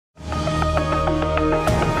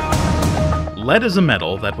Lead is a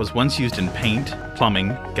metal that was once used in paint, plumbing,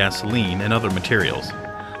 gasoline, and other materials.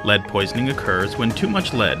 Lead poisoning occurs when too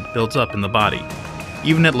much lead builds up in the body.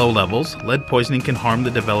 Even at low levels, lead poisoning can harm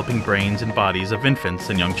the developing brains and bodies of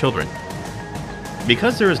infants and young children.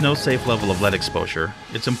 Because there is no safe level of lead exposure,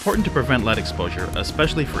 it's important to prevent lead exposure,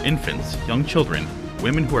 especially for infants, young children,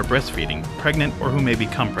 women who are breastfeeding, pregnant, or who may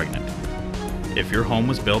become pregnant. If your home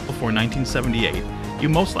was built before 1978, you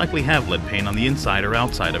most likely have lead paint on the inside or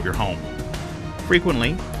outside of your home.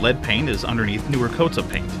 Frequently, lead paint is underneath newer coats of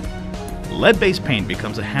paint. Lead-based paint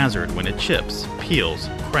becomes a hazard when it chips, peels,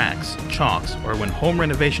 cracks, chalks, or when home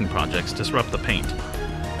renovation projects disrupt the paint.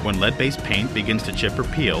 When lead-based paint begins to chip or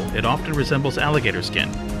peel, it often resembles alligator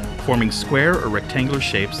skin, forming square or rectangular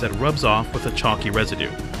shapes that rubs off with a chalky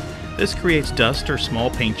residue. This creates dust or small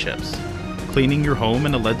paint chips. Cleaning your home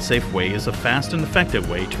in a lead-safe way is a fast and effective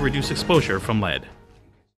way to reduce exposure from lead.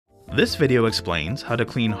 This video explains how to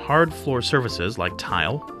clean hard floor surfaces like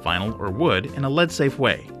tile, vinyl, or wood in a lead-safe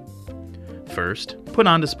way. First, put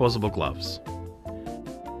on disposable gloves.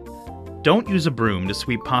 Don't use a broom to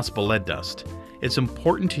sweep possible lead dust. It's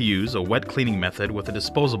important to use a wet cleaning method with a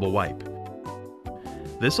disposable wipe.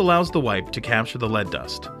 This allows the wipe to capture the lead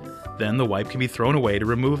dust. Then the wipe can be thrown away to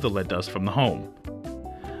remove the lead dust from the home.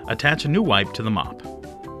 Attach a new wipe to the mop.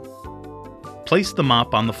 Place the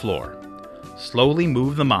mop on the floor. Slowly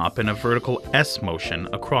move the mop in a vertical S motion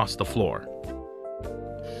across the floor.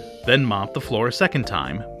 Then mop the floor a second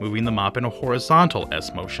time, moving the mop in a horizontal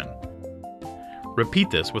S motion.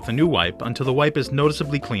 Repeat this with a new wipe until the wipe is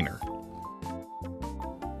noticeably cleaner.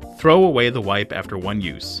 Throw away the wipe after one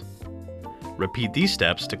use. Repeat these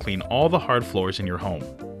steps to clean all the hard floors in your home.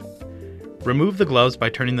 Remove the gloves by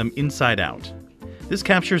turning them inside out. This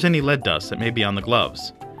captures any lead dust that may be on the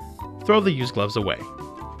gloves. Throw the used gloves away.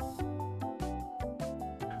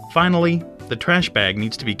 Finally, the trash bag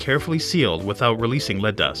needs to be carefully sealed without releasing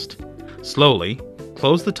lead dust. Slowly,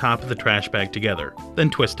 close the top of the trash bag together, then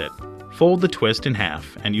twist it. Fold the twist in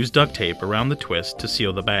half and use duct tape around the twist to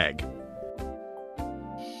seal the bag.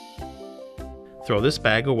 Throw this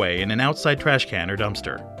bag away in an outside trash can or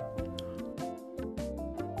dumpster.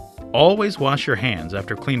 Always wash your hands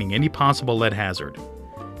after cleaning any possible lead hazard.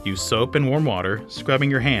 Use soap and warm water,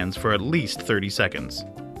 scrubbing your hands for at least 30 seconds.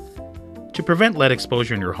 To prevent lead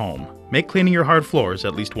exposure in your home, make cleaning your hard floors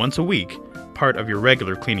at least once a week part of your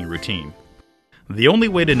regular cleaning routine. The only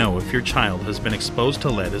way to know if your child has been exposed to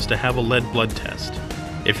lead is to have a lead blood test.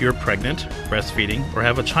 If you're pregnant, breastfeeding, or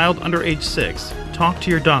have a child under age 6, talk to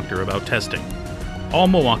your doctor about testing. All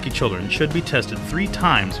Milwaukee children should be tested 3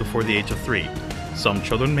 times before the age of 3. Some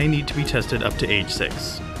children may need to be tested up to age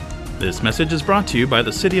 6. This message is brought to you by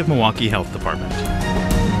the City of Milwaukee Health Department.